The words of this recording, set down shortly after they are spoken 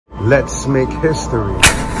Let's make history.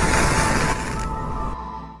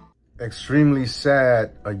 Extremely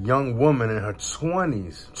sad, a young woman in her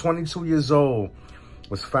 20s, 22 years old,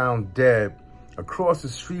 was found dead across the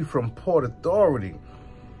street from Port Authority.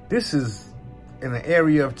 This is in an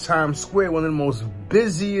area of Times Square, one of the most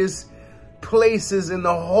busiest places in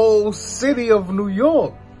the whole city of New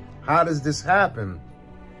York. How does this happen?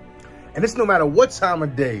 And it's no matter what time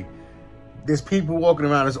of day. There's people walking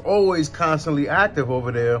around. It's always constantly active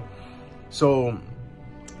over there. So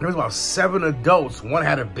there was about 7 adults. One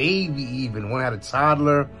had a baby even. One had a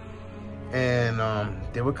toddler. And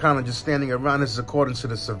they were kind of just standing around. This is according to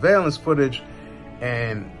the surveillance footage.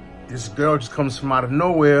 And this girl just comes from out of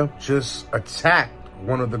nowhere, just attacked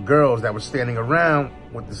one of the girls that was standing around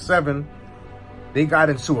with the 7. They got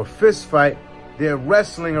into a fist fight. They're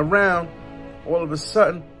wrestling around. All of a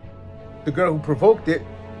sudden, the girl who provoked it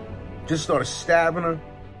just started stabbing her.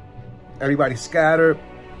 Everybody scattered.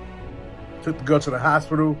 Took the girl to the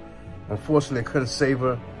hospital. Unfortunately, they couldn't save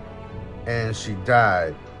her. And she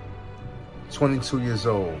died. 22 years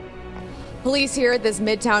old. Police here at this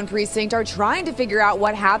Midtown precinct are trying to figure out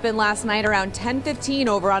what happened last night around 10:15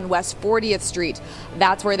 over on West 40th Street.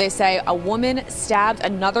 That's where they say a woman stabbed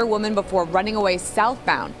another woman before running away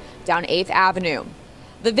southbound down 8th Avenue.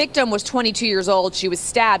 The victim was 22 years old. She was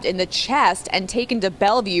stabbed in the chest and taken to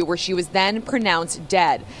Bellevue, where she was then pronounced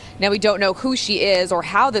dead. Now, we don't know who she is or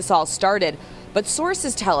how this all started, but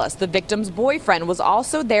sources tell us the victim's boyfriend was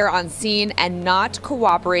also there on scene and not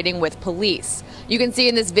cooperating with police. You can see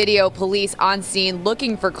in this video police on scene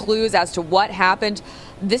looking for clues as to what happened.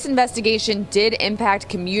 This investigation did impact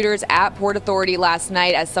commuters at Port Authority last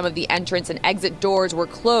night as some of the entrance and exit doors were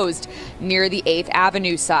closed near the 8th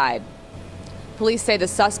Avenue side. Police say the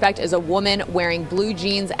suspect is a woman wearing blue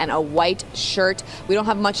jeans and a white shirt. We don't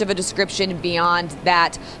have much of a description beyond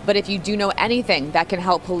that, but if you do know anything that can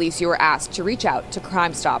help police, you are asked to reach out to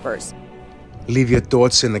Crime Stoppers. Leave your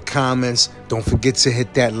thoughts in the comments. Don't forget to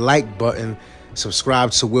hit that like button. Subscribe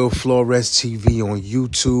to WillFloresTV on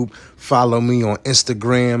YouTube. Follow me on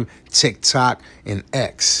Instagram, TikTok, and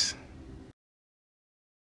X.